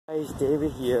Guys,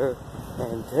 David here,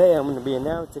 and today I'm going to be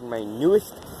announcing my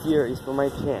newest series for my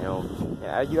channel.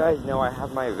 As you guys know, I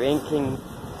have my ranking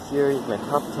series, my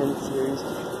top 10 series.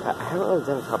 I haven't really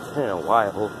done a top 10 in a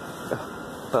while,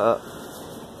 but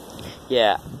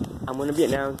yeah, I'm going to be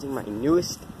announcing my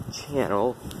newest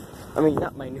channel. I mean,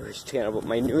 not my newest channel, but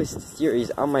my newest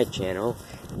series on my channel.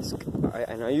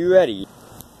 And are you ready?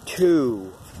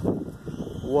 2,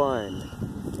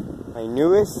 1. My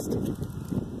newest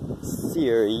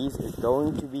series is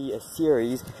going to be a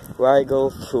series where I go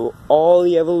through all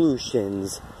the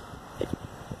evolutions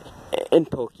in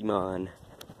Pokemon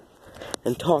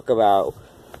and talk about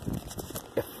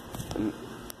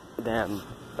them,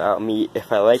 about me,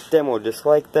 if I like them or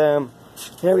dislike them,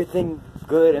 and everything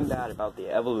good and bad about the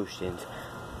evolutions.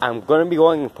 I'm going to be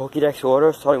going in Pokédex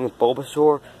order, starting with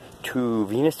Bulbasaur to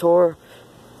Venusaur,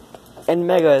 and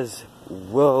Megas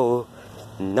will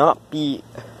not be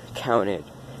counted.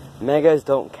 Megas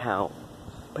don't count,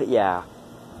 but yeah.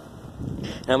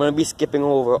 And I'm going to be skipping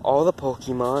over all the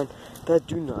Pokemon that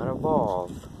do not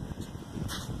evolve.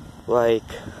 Like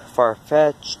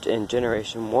Farfetch'd in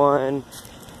Generation 1,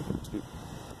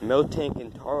 Miltank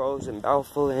and Tauros and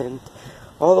Balfalin.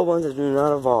 All the ones that do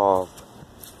not evolve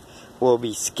will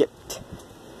be skipped.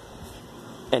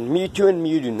 And Mewtwo and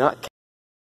Mew do not count.